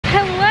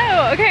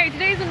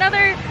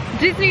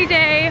Disney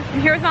Day. I'm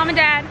here with Mom and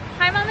Dad.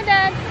 Hi, Mom and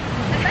Dad.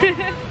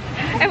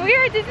 And we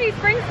are at Disney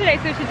Springs today.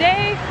 So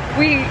today,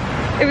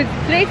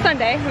 today's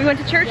Sunday. We went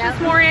to church this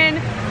morning.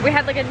 We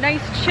had like a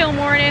nice chill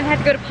morning. Had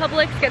to go to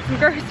Publix, get some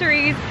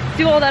groceries,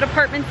 do all that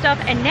apartment stuff.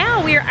 And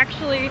now we are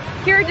actually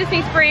here at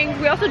Disney Springs.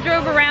 We also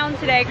drove around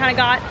today, kind of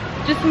got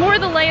just more of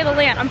the lay of the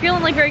land. I'm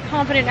feeling like very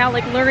confident now,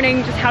 like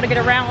learning just how to get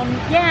around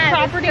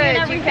property and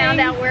everything. You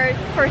found out where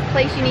first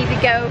place you need to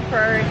go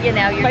for, you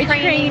know, your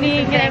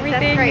training and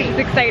everything. It's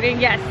exciting,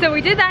 yes. So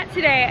we did that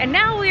today, and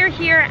now we are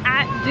here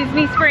at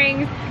Disney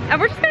Springs, and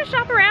we're just gonna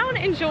shop around,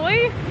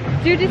 enjoy,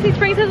 do Disney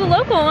Springs as a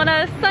local on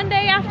a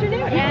Sunday afternoon.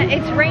 Yeah,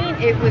 it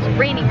was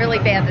raining really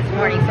bad this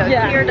morning, so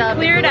it cleared up.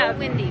 It's a little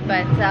windy,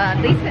 but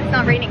at least it's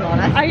not raining on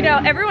us. I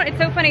know, everyone, it's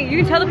so funny. You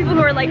can tell the people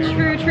who are like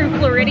true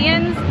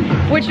Floridians,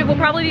 which will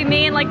probably be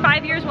me in like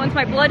 5 years once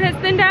my blood has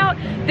thinned out,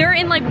 they're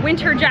in like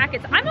winter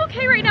jackets. I'm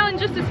okay right now in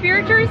just a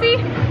Spirit jersey,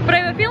 but I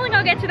have a feeling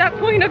I'll get to that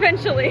point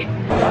eventually.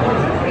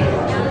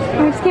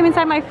 We just came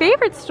inside my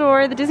favorite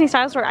store, the Disney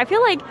Style Store. I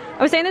feel like,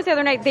 I was saying this the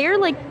other night, they're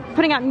like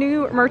putting out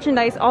new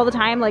merchandise all the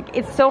time. Like,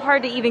 it's so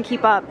hard to even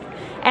keep up.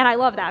 And I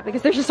love that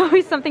because there's just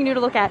always something new to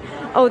look at.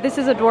 Oh, this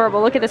is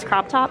adorable. Look at this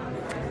crop top.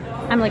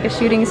 I'm like a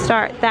shooting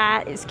star.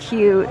 That is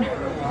cute.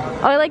 Oh,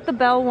 I like the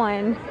Belle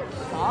one.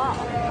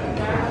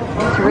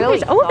 It's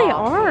really oh, they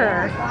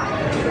are.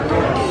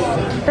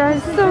 That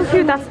is so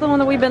cute. That's the one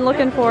that we've been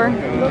looking for.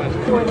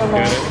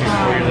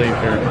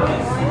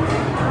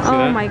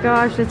 Oh my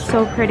gosh, it's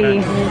so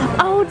pretty.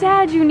 Oh,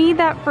 Dad, you need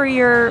that for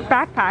your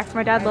backpacks.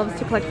 My dad loves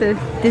to collect the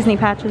Disney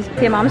patches.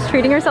 Yeah, Mom's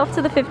treating herself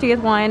to the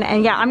 50th one.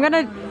 And yeah, I'm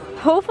gonna,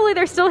 hopefully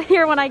they're still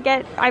here when I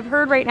get, I've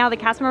heard right now the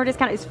cast member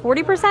discount is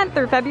 40%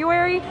 through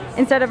February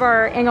instead of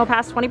our annual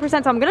pass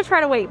 20%. So I'm gonna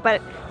try to wait,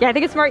 but yeah, I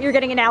think it's smart you're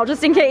getting it now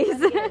just in case.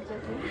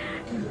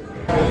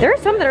 There are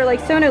some that are like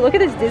so new. Look at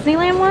this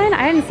Disneyland one.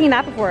 I hadn't seen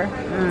that before.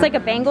 It's like a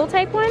bangle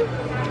type one.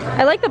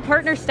 I like the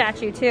partner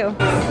statue too. You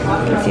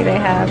can see they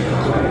have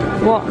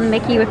Walt and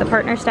Mickey with the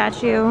partner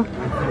statue.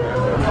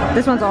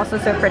 This one's also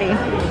so pretty.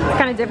 It's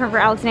kind of different for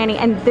Alex and Annie.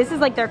 And this is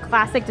like their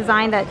classic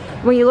design that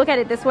when you look at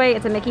it this way,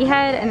 it's a Mickey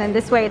head. And then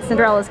this way, it's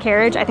Cinderella's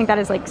carriage. I think that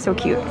is like so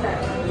cute.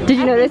 Did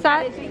you notice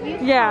that? You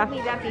told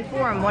me that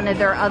before in one of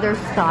their other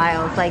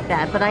styles like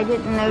that, but I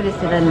didn't notice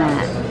it in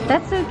that.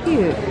 That's so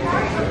cute.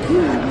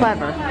 It's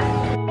clever.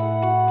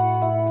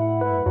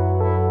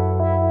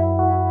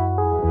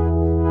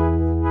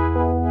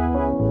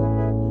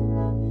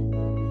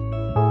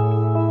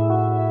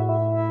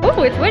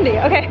 Oh, it's windy.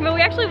 Okay, but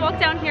we actually walked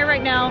down here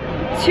right now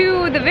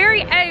to the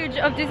very edge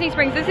of Disney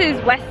Springs. This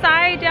is West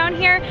Side down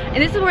here,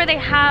 and this is where they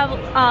have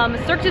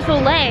Cirque du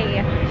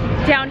Soleil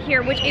down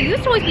here, which it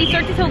used to always be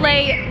Cirque du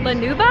Soleil La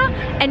Nuba,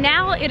 and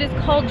now it is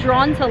called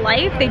Drawn to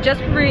Life. They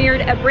just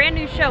premiered a brand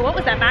new show. What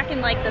was that, back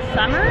in like the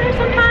summer or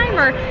sometime?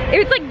 Or it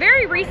was like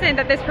very recent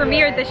that this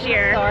premiered this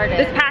year,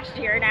 this past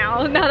year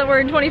now that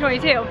we're in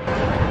 2022.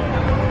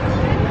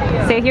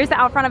 So here's the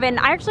out front of it, and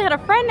I actually had a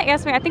friend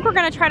ask me, I think we're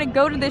gonna try to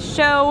go to this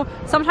show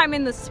sometime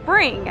in the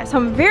spring. So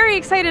I'm very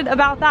excited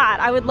about that.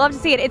 I would love to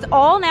see it. It's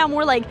all now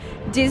more like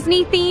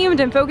Disney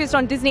themed and focused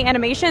on Disney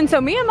animation. So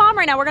me and Mom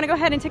right now, we're gonna go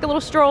ahead and take a little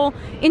stroll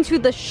into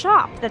the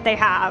shop that they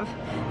have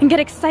and get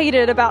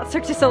excited about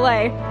Cirque du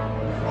Soleil.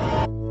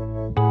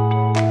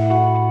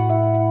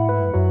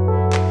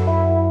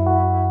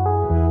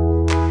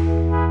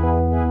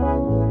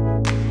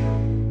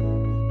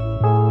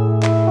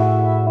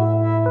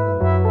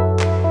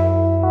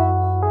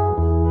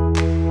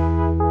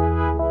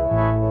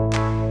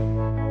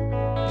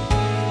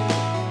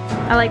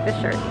 I like this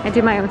shirt. I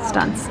do my own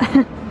stunts.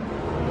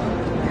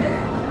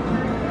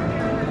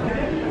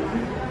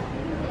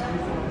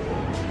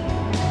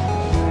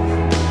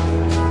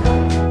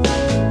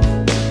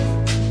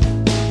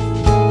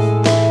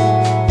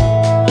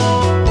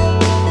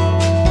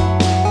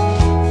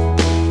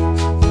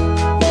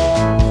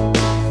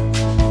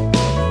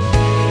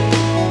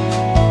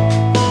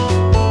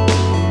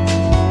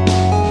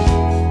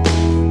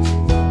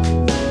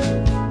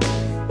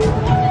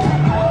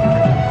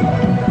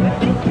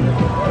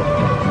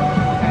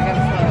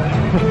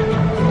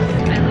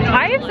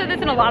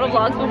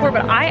 Before,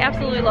 but I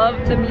absolutely love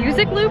the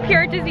music loop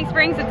here at Disney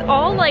Springs. It's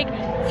all like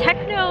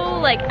techno,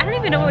 like I don't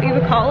even know what you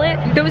would call it.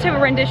 Those type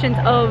of renditions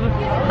of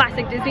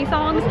classic Disney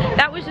songs.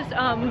 That was just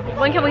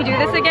When Can We Do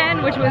This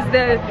Again, which was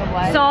the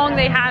song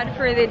they had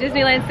for the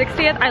Disneyland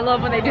 60th. I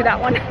love when they do that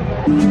one. I'm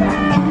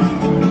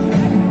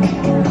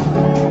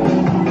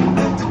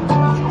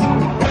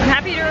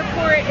happy to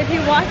report, if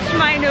you watched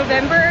my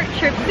November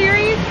trip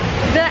series,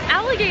 the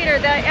alligator,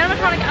 the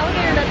animatronic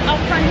alligator that's out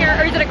front here,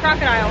 or is it a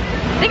crocodile?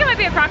 I think it might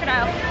be a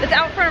crocodile that's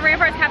out front of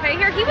Ramparts Cafe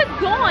here. He was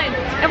gone,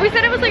 and we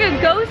said it was like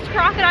a ghost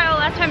crocodile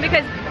last time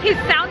because his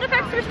sound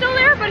effects were still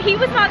there, but he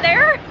was not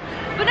there.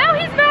 But now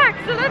he's back,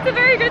 so that's a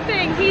very good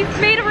thing. He's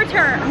made a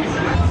return.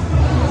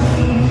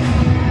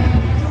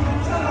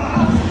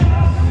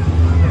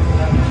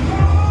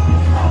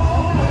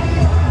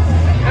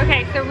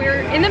 Okay, so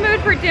we're in the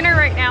mood for dinner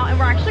right now, and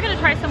we're actually gonna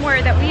try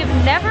somewhere that we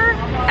have never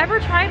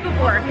ever tried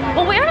before.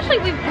 Well,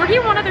 we're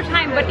here one other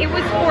time, but it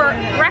was for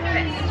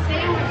breakfast.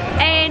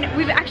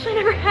 we've actually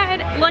never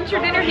had lunch or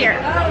dinner here.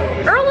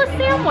 Earl of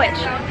Sandwich,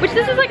 which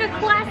this is like a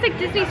classic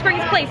Disney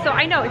Springs place, so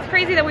I know it's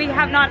crazy that we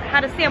have not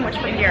had a sandwich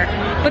from here,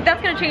 but that's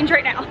gonna change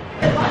right now.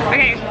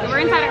 Okay, so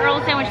we're inside of Earl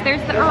of Sandwich.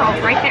 There's the Earl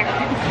right there.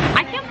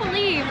 I can't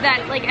believe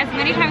that like as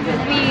many times as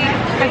we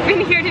have been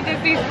here to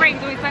Disney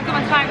Springs and we spent so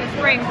much time in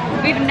Springs,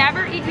 we've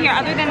never eaten here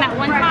other than that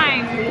one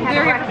time we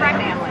were here for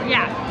breakfast.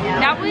 Yeah,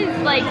 that was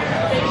like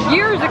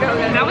years ago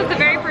though. That was the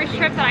very first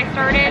trip that I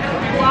started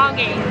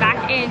vlogging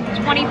back in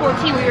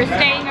 2014. We were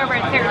staying over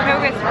at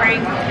Saratoga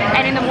Springs,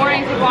 and in the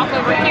mornings we'd walk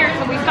over here,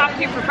 so we stopped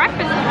here for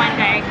breakfast one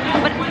day,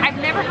 but I've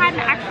never had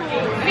an actual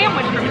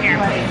sandwich from here.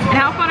 And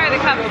how fun are the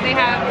cups they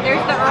have?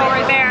 There's the Earl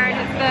right there, and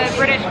it's the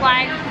British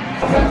flag.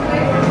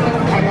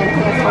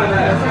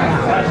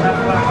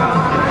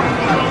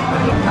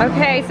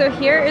 Okay, so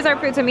here is our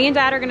food. So me and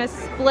Dad are gonna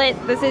split.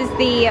 This is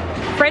the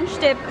French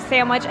dip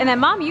sandwich, and then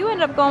Mom, you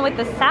ended up going with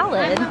the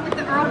salad. I went with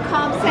the Earl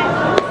Cobb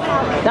salad.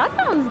 That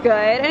sounds good,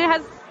 and it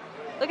has,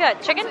 look at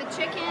that, chicken? With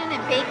chicken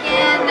and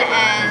bacon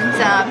and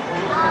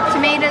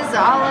tomatoes,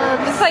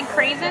 olives. Looks like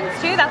craisins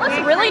too. That looks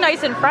really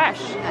nice and fresh.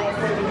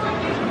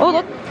 Nice. Oh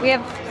look, we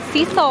have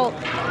sea salt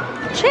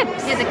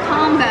chips. Yeah, the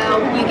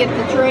combo, you get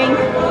the drink,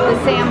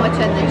 the sandwich,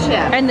 and the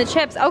chip. And the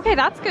chips. Okay,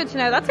 that's good to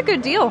know. That's a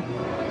good deal.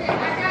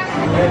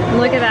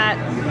 Look at that.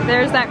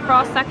 There's that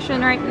cross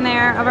section right in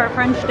there of our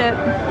French dip.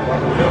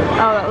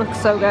 Oh, that looks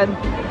so good.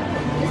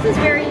 This is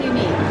very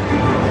unique.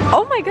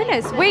 Oh my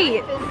goodness,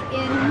 wait.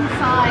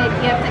 Inside,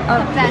 you have to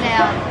clip that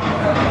out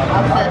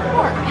of the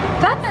fork.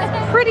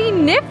 That's pretty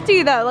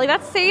nifty though. Like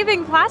that's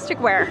saving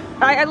plasticware.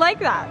 I like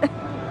that.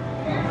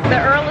 The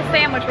Earl of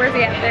Sandwich, where's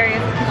he at? There he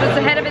is. He's just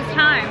ahead of his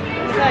time,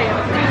 I'll tell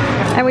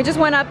you. And we just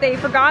went up, they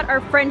forgot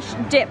our French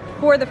dip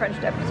for the French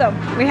dip, so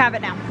we have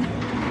it now.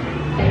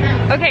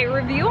 Okay,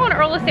 review on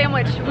Earl of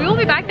Sandwich. We will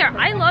be back there.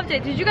 I loved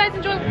it. Did you guys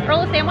enjoy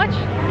Earl of Sandwich?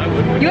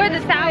 You had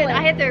the salad.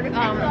 I had their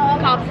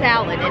Cobb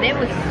salad, and it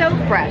was so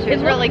fresh. It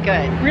was really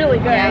good. Really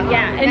good,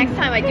 yeah. And next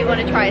time I do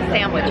want to try a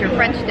sandwich. Your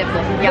French dip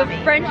was yummy.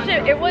 The French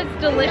dip, it was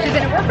delicious,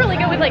 and it worked really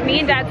good with like me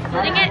and Dad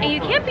splitting it. And you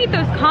can't beat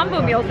those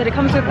combo meals that it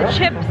comes with the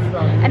chips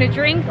and a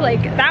drink.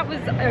 Like that was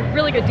a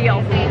really good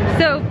deal.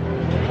 So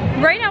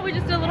right now we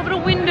just did a little bit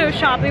of window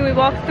shopping. We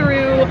walked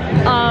through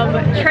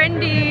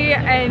Trendy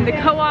and the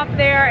co-op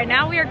there, and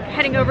now we are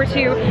heading over to,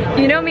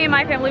 you know me and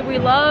my family, we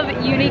love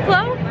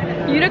Uniqlo.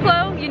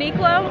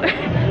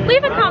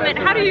 Leave a comment,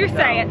 how do you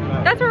say it?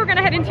 That's where we're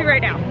gonna head into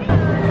right now.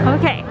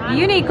 Okay,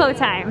 Uniqlo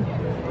time.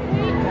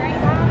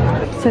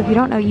 So if you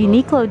don't know,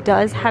 Uniqlo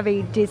does have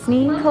a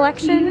Disney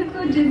collection,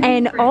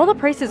 and all the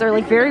prices are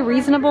like very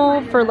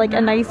reasonable for like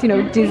a nice, you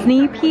know,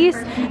 Disney piece,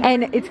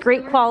 and it's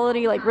great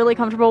quality, like really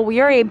comfortable.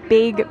 We are a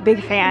big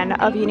fan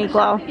of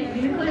Uniqlo.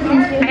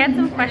 I had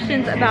some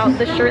questions about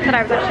the shirt that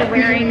I was actually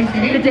wearing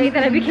the day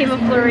that I became a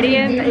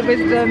Floridian. It was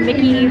the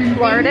Mickey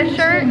Florida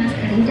shirt.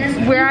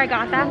 Where I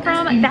got that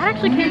from, that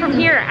actually came from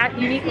here at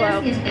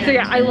Uniqlo. So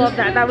yeah, I love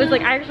that. That was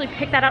like, I actually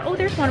picked that out. Oh,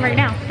 there's one right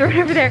now. They're right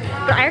over there.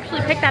 But I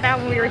actually picked that out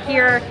when we were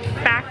here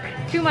back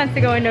 2 months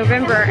ago in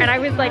November, and I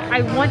was like,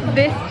 I want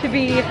this to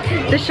be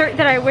the shirt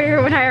that I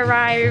wear when I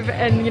arrive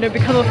and, you know,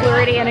 become a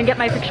Floridian and get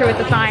my picture with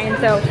the sign.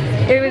 So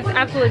it was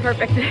absolutely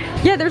perfect.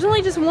 Yeah, there's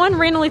only just one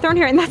randomly thrown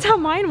here, and that's how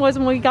mine was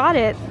when we got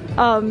it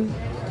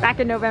back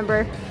in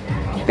November.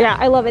 But yeah,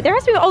 I love it. There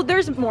has to be, oh,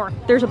 there's more.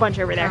 There's a bunch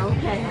over there.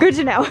 Okay. Good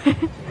to know.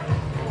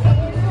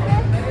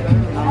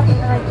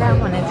 I like that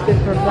one. It's good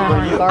for flower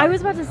and garden. I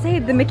was about to say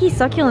the Mickey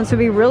succulents would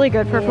be really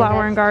good for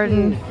flower and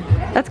garden. Cute.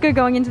 That's good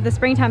going into the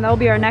springtime. That will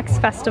be our next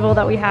festival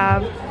that we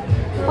have.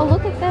 Oh,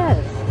 look at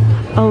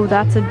this. Oh,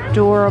 that's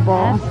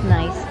adorable. That's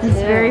nice too. It's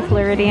very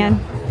Floridian.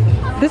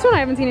 This one I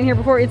haven't seen in here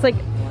before. It's like,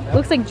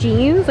 looks like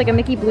jeans, like a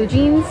Mickey blue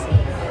jeans.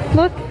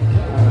 Look,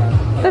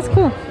 that's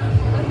cool.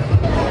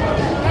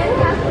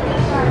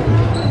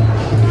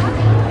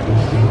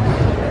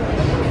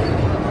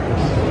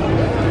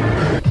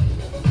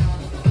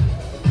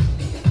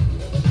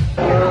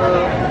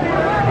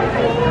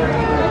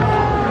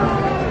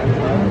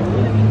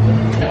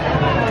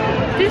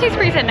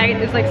 At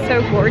night is like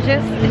so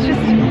gorgeous. It's just,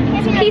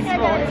 it's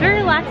peaceful. It's very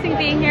relaxing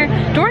being here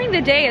during the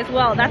day as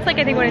well. That's like,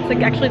 I think when it's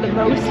like actually the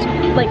most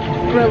like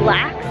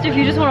relaxed. If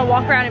you just want to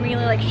walk around and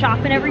immediately like shop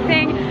and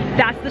everything,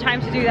 that's the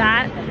time to do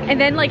that. And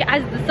then like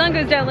as the sun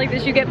goes down like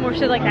this, you get more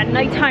to like that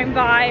nighttime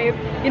vibe.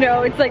 You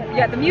know, it's like you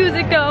got the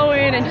music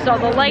going and just all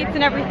the lights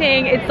and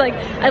everything. It's like,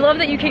 I love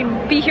that you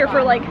can be here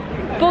for like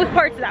both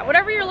parts of that.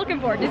 Whatever you're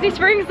looking for, Disney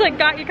Springs like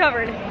got you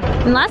covered.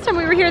 And last time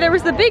we were here, there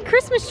was the big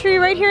Christmas tree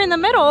right here in the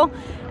middle.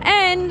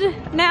 And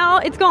now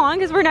it's gone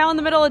because we're now in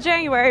the middle of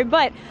January.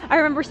 But I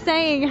remember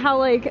saying how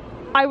like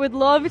I would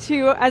love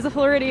to, as a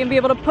Floridian, be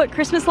able to put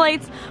Christmas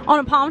lights on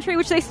a palm tree,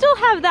 which they still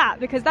have that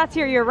because that's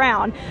here year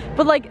round.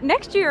 But like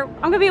next year,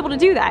 I'm gonna be able to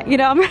do that. You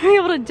know, I'm gonna be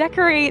able to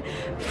decorate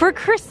for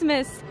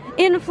Christmas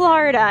in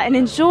Florida and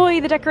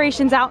enjoy the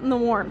decorations out in the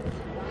warmth.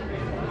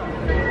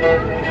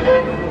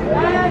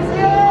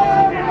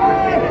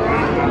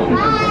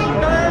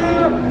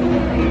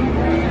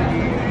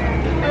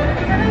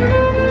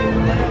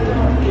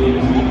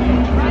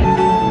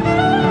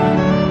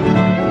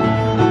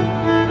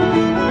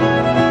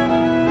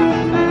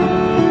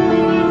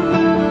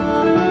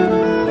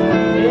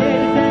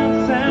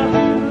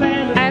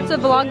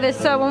 this.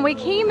 So when we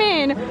came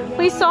in,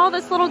 we saw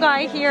this little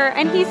guy here,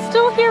 and he's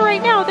still here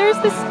right now. There's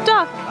this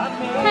duck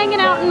hanging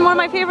out in one of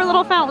my favorite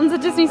little fountains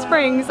at Disney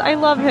Springs. I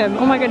love him.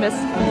 Oh my goodness.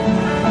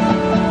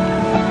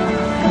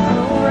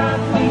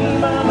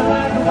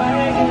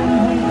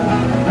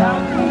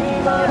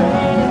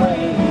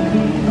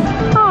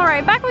 All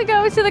right, back we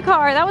go to the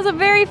car. That was a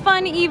very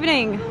fun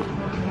evening.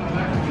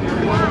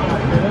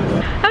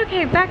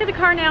 Okay, back at the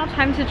car now.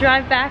 Time to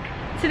drive back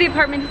to the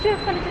apartment. Did you have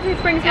fun at Disney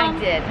Springs, Mom? I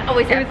did.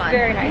 Always have fun. It was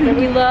very nice. And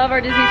we love our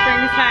Disney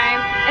Springs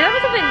time. And that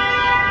was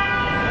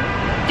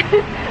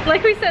something,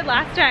 like we said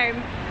last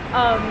time,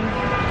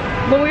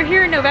 when we were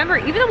here in November,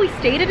 even though we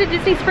stayed at a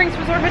Disney Springs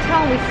Resort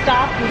Hotel and we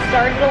stopped and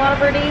started a lot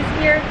of our days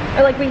here,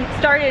 or like we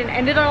started and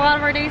ended a lot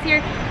of our days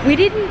here, we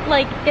didn't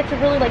like get to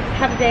really like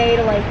have a day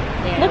to like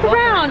look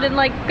around and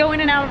like go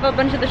in and out of a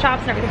bunch of the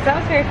shops and everything. So that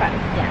was very fun.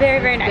 Yes, very,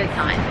 very nice. Good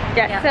time.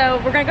 Yeah,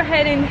 so we're gonna go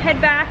ahead and head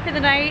back for the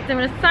night. I'm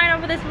gonna sign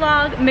off with this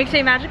vlog. Make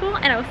today magical,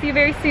 and I will see you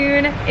very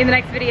soon in the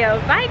next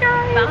video. Bye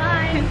guys!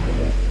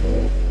 Bye!